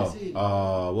New No. Jack City.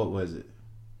 What was it?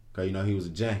 Cause you know he was a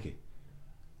junkie.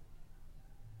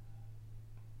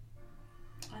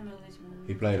 I know which movie.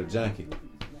 He played a junkie.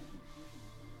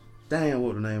 Damn,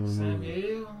 what the name of the movie?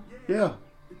 Samuel. Yeah.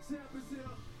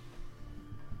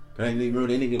 Cause I remember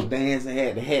that nigga dancing,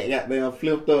 had the hat got down,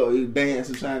 flipped up, he was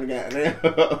dancing, trying to get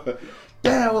down.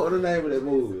 Damn, what was the name of that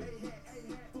movie?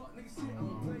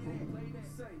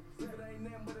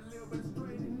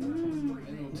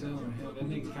 That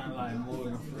nigga kind of like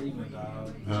Morgan Freeman,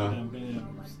 dog. Huh? He done been in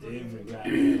every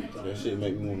goddamn thing. That shit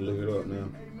make me want to look it up now.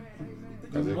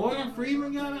 Cause it, Morgan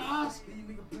Freeman got an Oscar.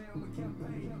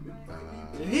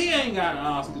 If he ain't got an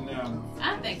Oscar now,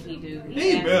 I think he do.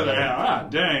 he better have. Ah,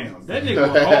 damn. That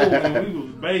nigga was old when we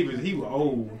was babies. He was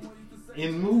old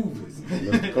in movies.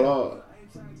 Mr. Clark.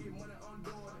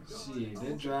 Shit,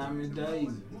 that drive me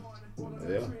daisy.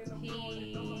 Yeah.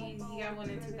 He got one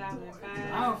in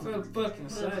 2005. I don't feel fucking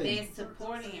For say. best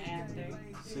supporting actor.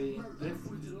 See,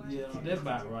 that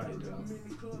about right though.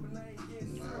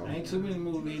 Ain't too many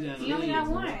movies he done He only got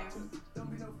lead, one.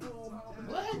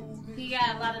 What? He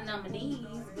got a lot of nominees,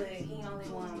 but he only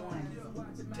won one.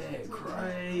 That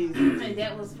crazy. And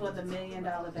that was for the $1 Million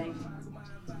Baby.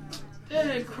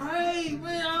 That crazy,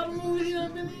 man. All the movies he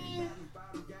done been in.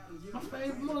 My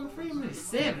favorite Morgan Freeman is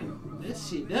 7. That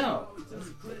shit dope. That's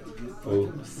good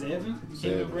fucking 7.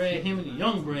 Him and the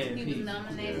young Brad He was Pitt.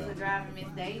 nominated for Driving Miss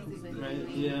Daisy, but he Man,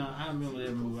 didn't. yeah, I remember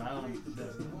that movie.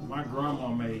 My grandma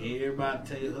made everybody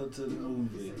take her to the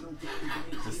movie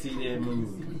to see that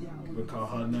movie because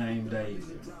her name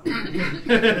Daisy.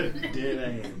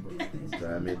 Dead ass, bro.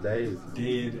 Drive Me Days.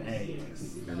 Dead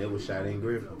ass. And it was shot in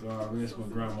Griffin. God rest my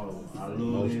grandma. I Most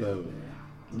loved it. of it.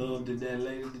 Loved it, that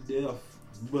lady to death.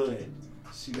 But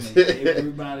she made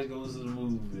everybody go to the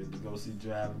movie to go see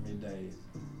Driving Me Days.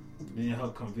 Then her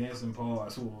convincing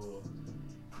parts were,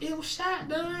 it was shot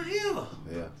down here.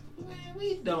 Yeah. Man,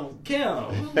 we don't care.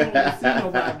 We don't want to see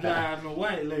nobody driving a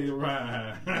white lady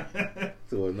around.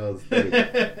 To another state.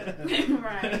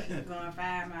 Right. Going 5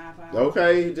 miles per hour.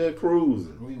 Okay, he just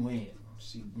cruising. We went.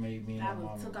 She made me and I my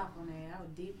mama. took off on that. I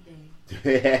was deep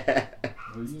day.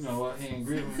 Well, you know what? Hand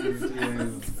Griffin movie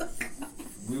theater.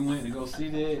 We went to go see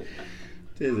that.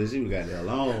 Tell her she was got there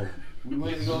long. We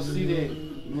went to go see that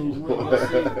movie.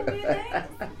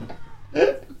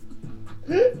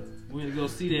 We went to go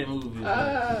see that movie.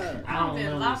 I don't been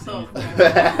remember locked seeing up. it.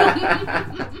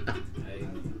 Hey,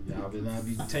 y'all better not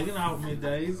be taking off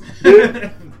middays.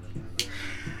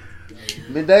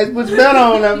 Middays put your belt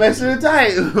on now, make sure it's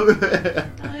tight.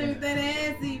 That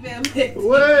ass seatbelt.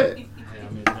 What? Yeah,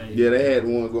 middays. Yeah, they had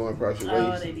one going across your Oh,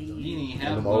 waist. they did. You didn't And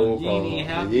have them one. old You didn't even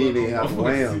cars. have You one. didn't have on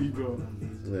wham. seat, bro.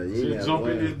 Yeah, you So ain't have jump to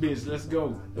in wear this bitch. Let's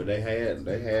go. But they had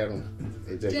them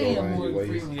It just go Damn, around your Morgan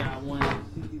waist. Freeman got one.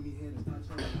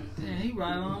 Damn, he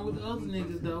right along with the other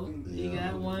niggas though. He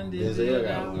got one, Denzel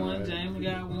got one, Jamie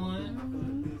got one.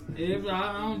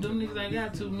 Them niggas ain't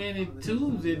got too many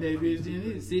twos in their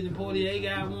bitch. Sidney Poitier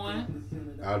got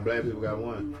one. All the black people got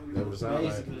one. That's what it sounds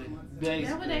like. Basically.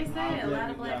 That's what they said. A lot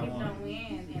of black got people one. don't win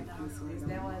in the Oscars.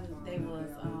 That was they was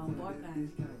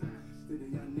boycotting.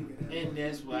 And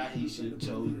that's why he should have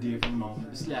chose a different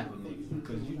moment to slap a nigga.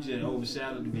 Because you just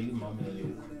overshadowed the biggest moment of your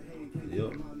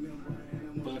Yep.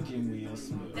 fucking Will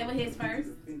Smith. That was his first.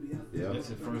 Yep. That's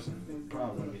the first one.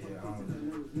 Probably here. I don't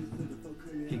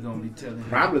know. He gonna be telling him.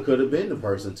 Probably could have been the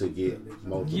person to get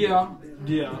multiple.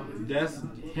 Yeah. That's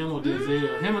him or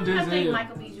Denzel. Him or Denzel. I think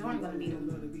Michael B. Jordan gonna be the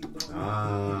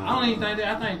I don't even think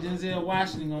that. I think Denzel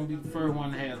Washington gonna be the first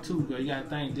one to have two. Cause you gotta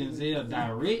think Denzel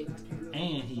direct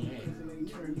and he act.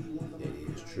 Yeah,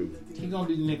 it's true. He gonna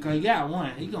be the nigga. Cause he got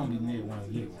one. He gonna be the nigga one to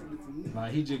get one.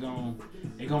 Like he just gonna.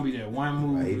 It gonna be that one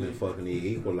movie. Like, he been fucking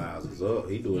the equalizers up.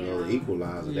 He doing another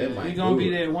equalizer. Yeah, That might he gonna be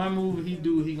do it. that one movie he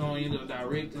do. He gonna end up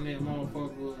directing that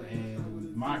motherfucker,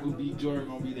 and Michael B. Jordan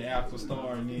gonna be the alpha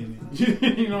star in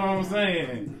it. You know what I'm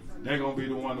saying? They gonna be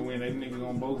the one to win. They niggas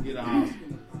gonna both get an Oscar.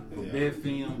 For best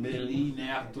film, best leading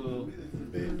actor.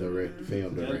 Been direct,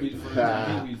 film That'll be the director. first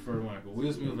time. He'll be the first one. But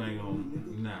Will Smith ain't gonna.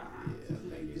 Nah.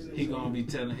 He gonna be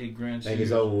telling his I think it's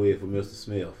grandchildren. over with for Mr.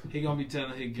 Smith. He gonna be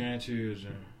telling his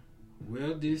grandchildren.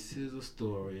 Well, this is a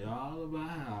story all about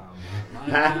how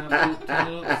my life flipped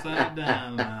upside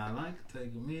down. Now, I like to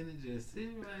take a minute, just sit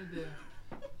right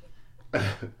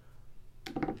there.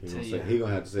 He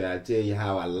gonna have to say, "I tell you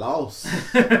how I lost."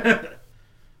 That's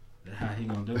how he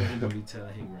gonna do it. He gonna be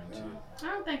telling his grandchildren. I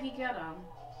don't think he got them.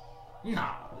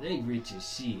 Nah, they rich as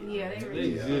shit. Yeah, they They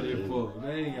rich. good as fuck.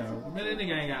 They ain't got, man, that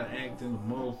nigga ain't got to act in the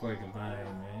motherfucking thing,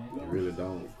 man. You really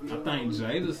don't. I think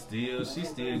Jada she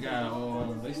still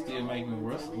got, they still making,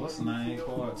 what's the name,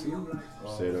 part 2?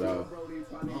 Set it off.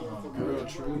 Girl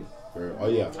Truth. Girl. Oh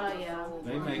yeah. Oh yeah.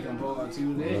 They making part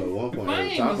 2 there. Well, at one point If I they were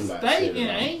ain't talking about Set It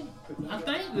mistaken, Off. I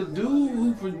think the dude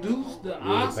who produced the Will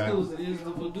Oscars is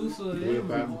the producer of Will every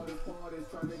Patton.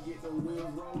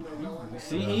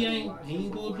 See, he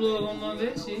ain't pull the plug on none of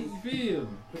that shit, you feel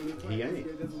me? He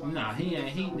ain't. Nah, he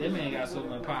ain't. That man got so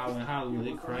much power in Hollywood.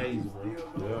 It crazy,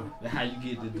 bro. Yeah. That's how you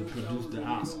get to produce the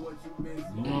Oscar.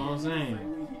 You know what I'm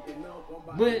saying?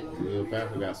 But Will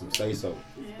Patton got some say so.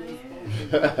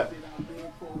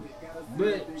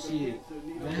 but shit,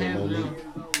 that happened.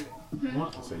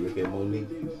 So look at Monique.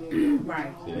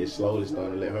 Right. See, they slowly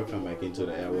started to let her come back into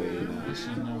the airways now. That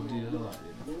shit never did her like that.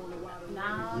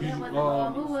 No, that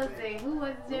wasn't who was it? Who was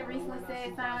it that recently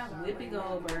said something? Whoopi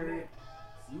Goldberg.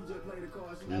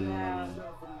 About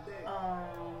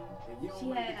she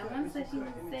had I want to say she was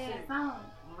said something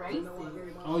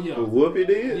racist. Oh yeah. But Whoopi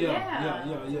did? Yeah.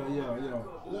 They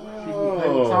were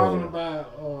Oh. talking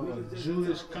about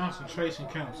Jewish concentration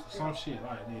camps, some shit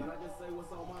like that.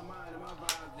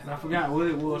 And I forgot what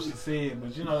it was she said,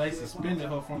 but you know they suspended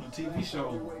her from the TV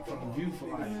show from The View for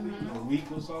like a week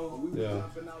or so. Yeah.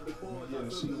 Yeah,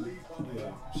 she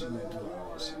went through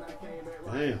all that shit.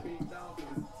 Damn.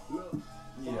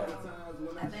 Yeah.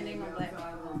 I think they're gonna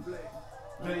blackball them.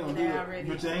 They ain't gonna do that.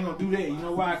 But they ain't gonna do that. You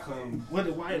know why? Cause what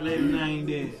the white lady name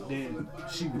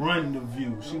that she run The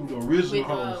View? She was the original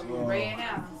host. Red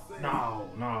House.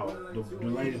 No, the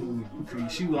lady who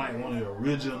created, she was like one of the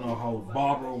original hosts,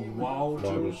 Barbara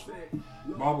Walters.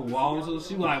 Barbara Walters.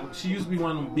 She used to be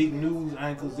one of them big news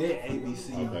anchors at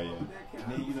ABC. Okay, yeah.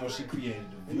 And then she created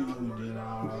The View and then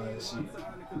all that shit.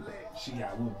 She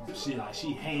got Whoopi.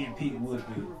 She handpicked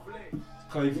Whoopi.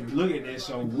 Cause if you look at that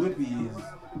show, Whoopi is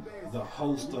the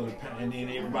host of the panel, and then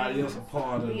everybody else a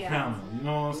part of the panel. You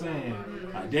know what I'm saying?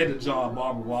 Like that's the job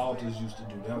Barbara Walters used to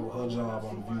do. That was her job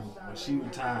on The View. When she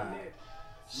retired,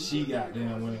 she got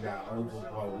down when it got over.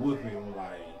 Whoopi was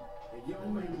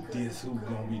like, "This who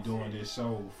gonna be doing this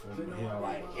show from here?"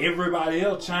 Like everybody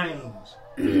else changed.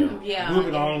 Yeah.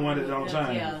 Whoopi the only one that don't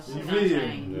change. Yeah, You she feel? don't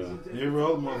change. Yeah. Every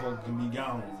other motherfucker can be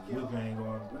gone. Whoopi ain't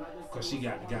going, cause she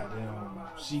got the goddamn.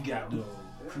 She got the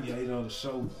creator of the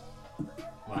show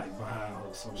like behind her,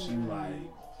 so she was like,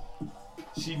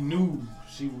 she knew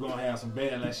she was gonna have some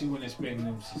bad. Like she wasn't expecting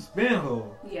them to suspend her,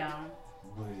 Yeah.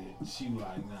 but she was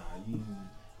like, nah,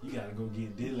 you gotta go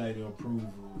get this lady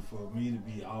approval for me to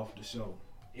be off the show.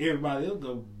 Everybody else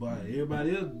go, but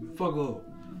everybody else fuck up.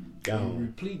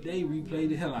 Gone. They replay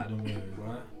the hell out of them women,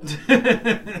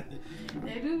 boy.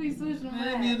 They do be switching them.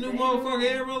 Man, be a new motherfucker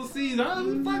every other season. Oh,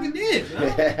 who fucking did?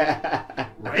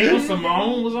 Raven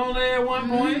Simone was on there at one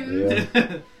point.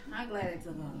 Yeah. I'm glad they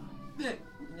took her. I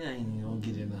ain't even gonna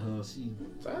get into her.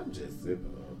 I'm just sick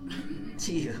of her.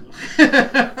 Chill.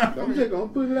 I'm just gonna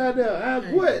put it out there.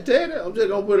 What, Teddy? I'm just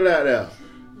gonna put it out there.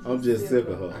 I'm just sick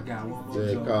of her. I got one more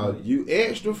Just joke. cause you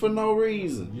extra for no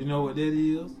reason. You know what that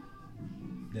is?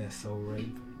 That's so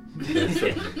rape.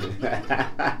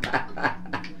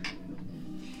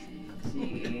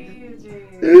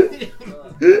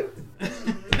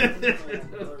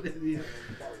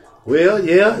 Well,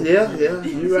 yeah.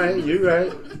 You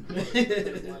right.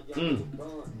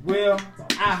 Well,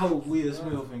 I hope Will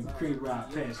Smith and Chris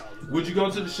Rock pass. Would you go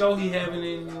to the show he having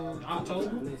in October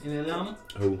in Atlanta?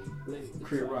 Who?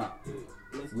 Chris Rock.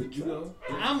 Would you go?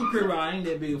 I'm a Chris Rock. I ain't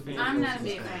that big a fan. I'm not a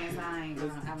big fan, so I ain't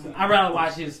gonna. I'd rather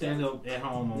watch him stand up at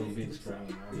home on the big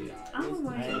screen. I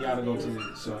ain't gotta go to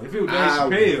the show. If it was Dave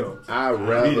Chappelle,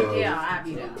 I'd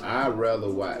be there. I'd rather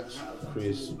watch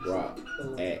Chris Rock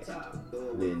act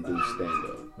than do stand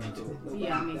up. Me too.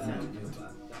 Yeah, me too.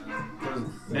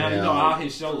 Now you know all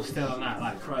his shows still not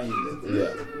like crazy.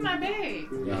 Yeah. Not bad.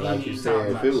 Yeah, like you said,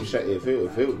 if it was Dave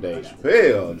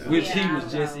Chappelle, now, Which he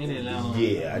was just in Atlanta.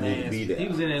 Yeah, I need to be there. He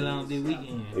was in Atlanta this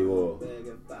weekend. he was.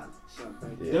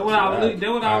 Yeah, That's what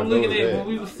I was looking at that. when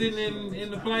we was sitting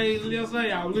in the play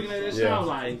yesterday. I was looking at that show. I was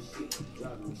like,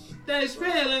 Dave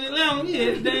Chappelle in Atlanta, he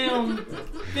had damn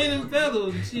fin and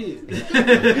feathers and shit.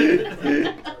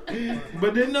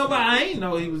 But didn't nobody, I ain't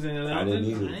know he was in Atlanta. I didn't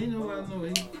either. I ain't nobody know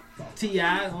him.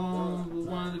 T.I. was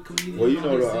one of the comedians. Well, you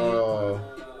know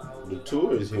the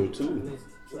tour is here too.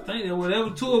 I think that whatever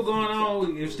tour going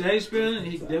on, if Dave Chappelle,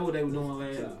 that's what they were doing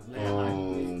last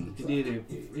night. He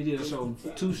did a show,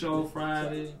 2 shows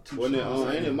Friday. Wasn't it?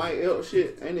 Ain't it Mike Elk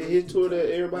shit? Ain't it his tour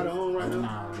that everybody on right now?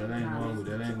 Nah, that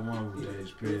ain't the one with Dave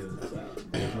Chappelle.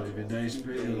 If it's Dave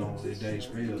Chappelle on, it's Dave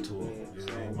Chappelle tour. It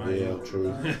ain't Mike Elk.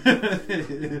 True.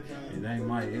 It ain't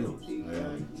Mike Elk.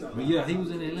 Yeah. But yeah, he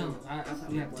was in Atlanta. I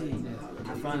forgot to tell you that.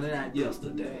 I found that out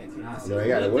yesterday. And I said, You know, they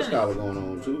got the West Collar going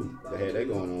on too. They had that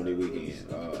going on this weekend.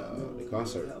 The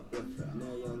concert.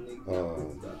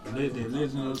 Legend of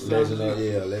Legend of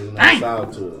the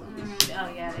South tour. Oh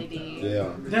yeah, they did.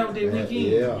 Yeah. That was their weekend.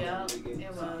 Yeah. Yup,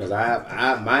 it was.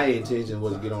 Cause my intention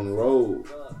was to get on the road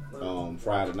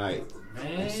Friday night,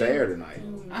 Man. Saturday night,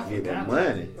 I get my forgot.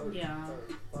 money. Yeah.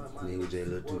 Nigga just a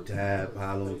little too tired,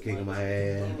 piling, kicking my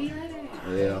ass. Be like that.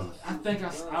 Yeah. I think I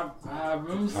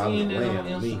remember seeing that on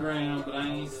Instagram, but I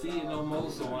ain't see it no more,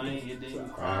 so it didn't I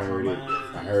cross heard my it.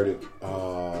 mind. I heard it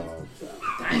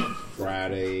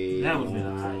Friday. That would've been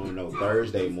alright. No,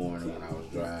 Thursday morning when I was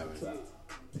driving,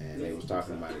 and they was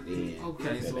talking about it then.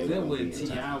 Okay, so they that gonna what be in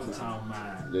T.I. town. was talking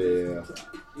about. Yeah. That's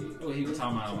what he was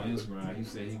talking about on Instagram. He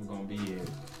said he was gonna be at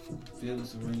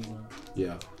Phillips Arena,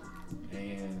 Yeah.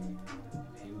 and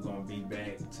he was gonna be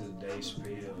back to Dave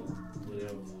Chappelle,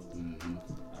 whatever. Mm-hmm.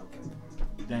 Okay.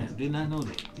 Damn, did not know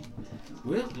that.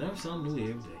 Well, learn something new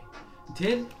every day.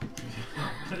 Teddy?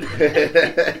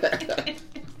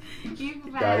 You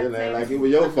can God, it ain't like it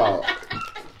was your fault.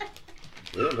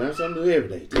 Yeah, learn something new every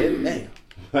day. Tell it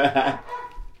damn.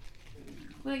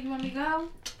 Well, you want me to go?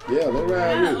 Yeah, let's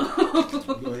ride with it.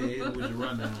 Go ahead with your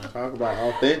rundown. Talk about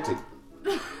authentic.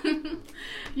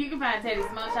 You can find Teddy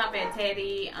Smoke Shop at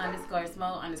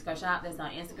Teddy_Smoke_Shop. That's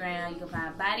on Instagram. You can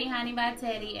find Body Honey by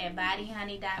Teddy and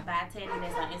BodyHoney.byTeddy.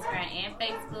 That's on Instagram and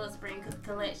Facebook. Spring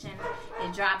Collection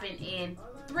is dropping in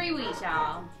 3 weeks,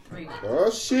 y'all. 3 weeks. Oh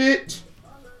shit.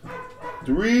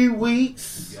 3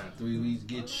 weeks. You got 3 weeks to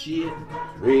get shit.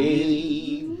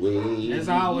 3 weeks. As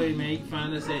always, man, you can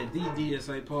find us at the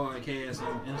DSA Podcast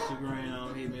on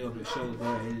Instagram. Hit me up at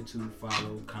Showboy82.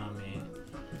 Follow, comment,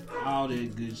 all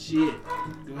that good shit.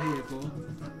 Go ahead, boy.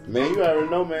 Man, you already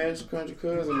know, man. It's your country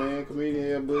cousin, man.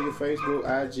 Comedian L Boogie, Facebook,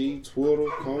 IG, Twitter.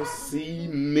 Come see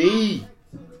me.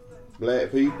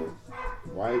 Black people,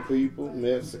 white people,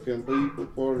 Mexican people,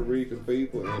 Puerto Rican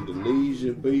people,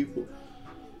 Indonesian people,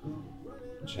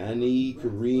 Chinese,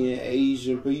 Korean,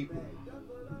 Asian people.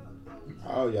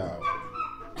 All y'all.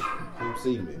 Come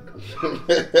see me.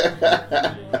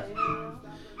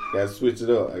 Gotta switch it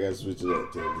up. I gotta switch it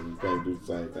up, Teddy. You can't do the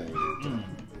same thing.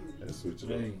 Gotta switch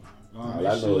it up. Hey, All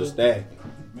I know is stacking.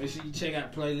 make sure you check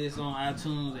out playlists on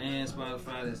iTunes and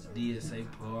Spotify. That's the DSA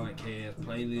Podcast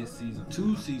playlist, season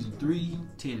 2, season 3,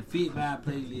 Teddy Fit Vibe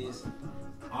playlist,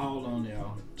 all on there.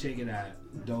 Check it out.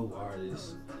 Dope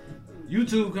artists.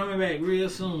 YouTube coming back real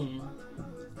soon.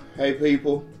 Hey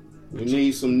people, we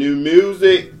need some new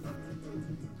music.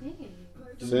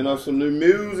 Send us some new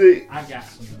music. I got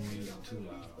some new music too.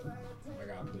 I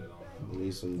gotta put it on.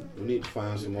 We need to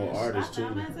find some more artists too.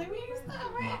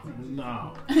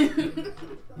 No. That'll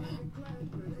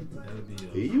be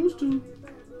He used to.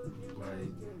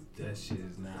 like that shit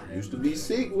is not. Used to be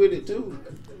sick with it too.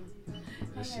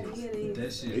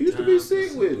 That shit. They used to be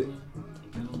sick with it.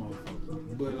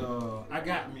 But I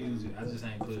got music. I just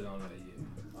ain't put it on there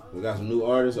yet. We got some new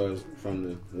artists, or it's from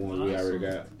the ones we already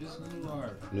got? It's a new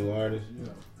artist. New artists? Yeah.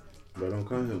 But don't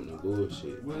come here with no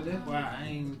bullshit. Well, that's why I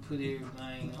ain't put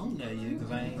everything on there yet,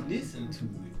 because I ain't listened to it.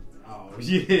 Oh,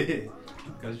 yeah.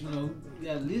 Because, you know, you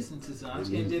gotta listen to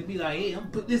something. I can't just be like, hey, I'm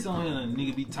gonna put this on here, and a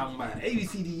nigga be talking about A, B,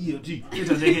 C, D, E, F, G. It's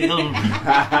a nigga on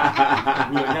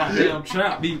with a goddamn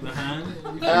trap beat behind it.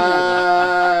 We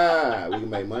can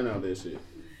make money on that shit.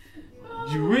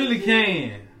 You really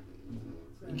can.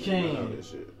 You Money on can. that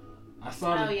shit. I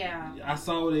saw. Oh, yeah. I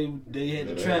saw they had the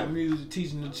Yeah, trap they- music,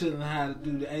 teaching the children how to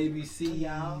do the ABCs,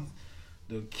 Yeah.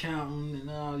 the counting and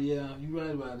all. Yeah, you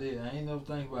right about that. I ain't never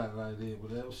think about it like that,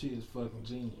 but that shit is fucking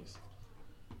genius.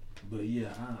 But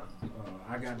yeah,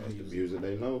 I got That's the music. music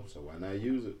they know, so why not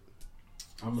use it?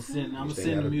 I'ma send They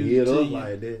the gotta music build to up you.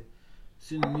 like that.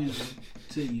 Send the music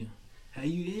to you. Hey,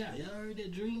 y'all heard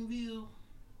that Dreamville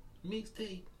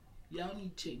mixtape? Y'all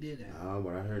need to check that out. Nah,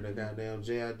 but I heard that goddamn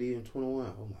JID in 21.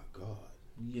 Oh my god.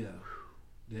 Yeah,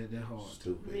 that hard.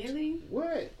 Stupid. Really?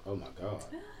 What? Oh my god.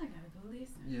 Oh, I gotta go listen.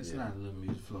 Yeah, it's a Yeah. lot of little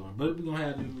music flowing. But we're gonna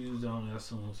have new music on there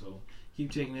soon, so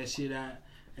keep checking that shit out.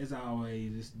 As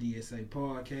always, it's DSA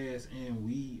Podcast, and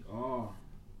we are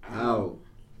Out.